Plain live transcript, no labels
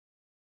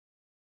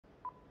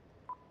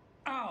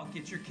I'll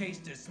get your case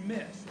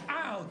dismissed.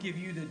 I'll give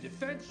you the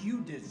defense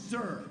you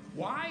deserve.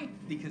 Why?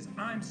 Because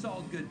I'm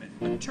Saul Goodman,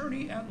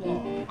 attorney at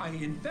law. I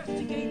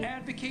investigate,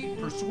 advocate,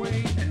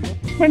 persuade, and...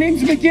 My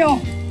name's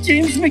McGill.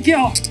 James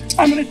McGill.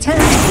 I'm an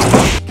attorney.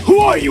 Who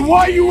are you?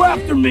 Why are you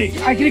after me?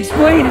 I can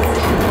explain it.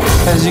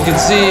 As you can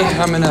see,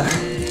 I'm in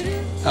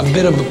a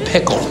bit of a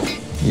pickle.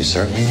 You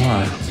certainly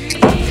are.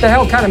 The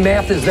hell kind of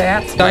math is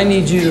that? I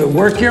need you to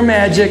work your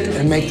magic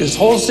and make this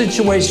whole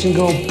situation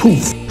go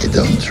poof. You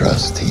don't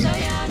trust him.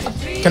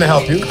 Can I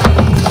help you?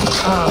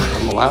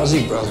 I'm a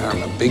lousy brother.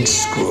 I'm a big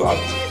screw up.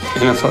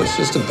 And if I was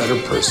just a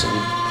better person,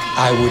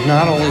 I would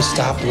not only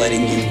stop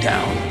letting you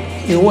down.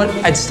 You know what?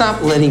 I'd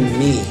stop letting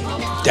me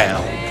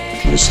down.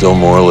 You're still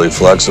morally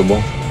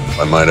flexible?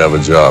 I might have a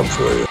job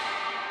for you.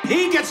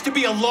 He gets to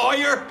be a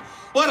lawyer?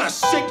 What a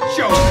sick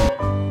joke!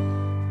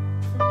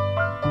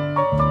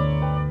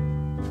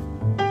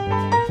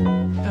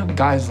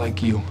 Guys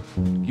like you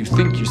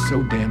think you're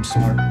so damn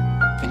smart,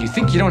 and you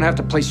think you don't have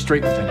to play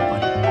straight with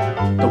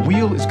anybody. The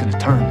wheel is gonna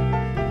turn.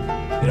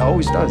 It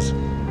always does.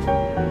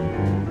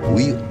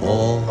 We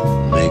all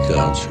make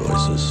our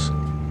choices.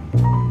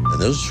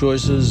 And those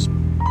choices,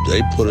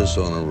 they put us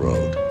on a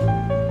road.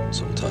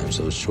 Sometimes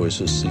those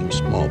choices seem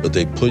small, but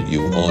they put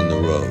you on the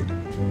road.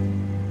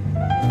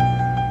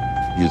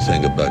 You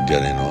think about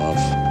getting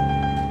off,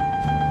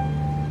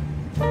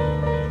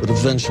 but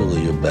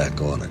eventually you're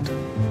back on it.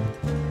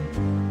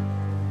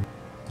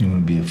 You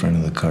want to be a friend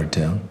of the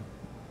cartel?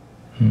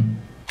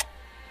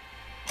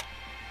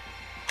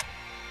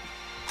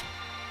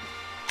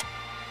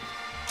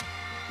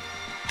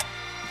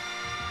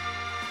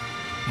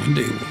 One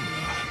day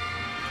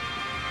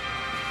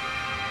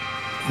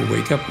we'll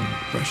wake up and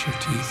brush our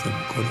teeth and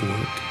go to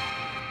work.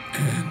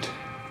 And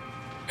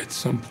at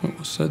some point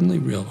we'll suddenly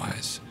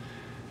realize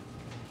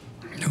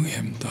that we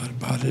haven't thought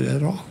about it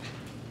at all.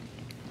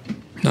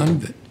 None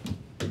of it.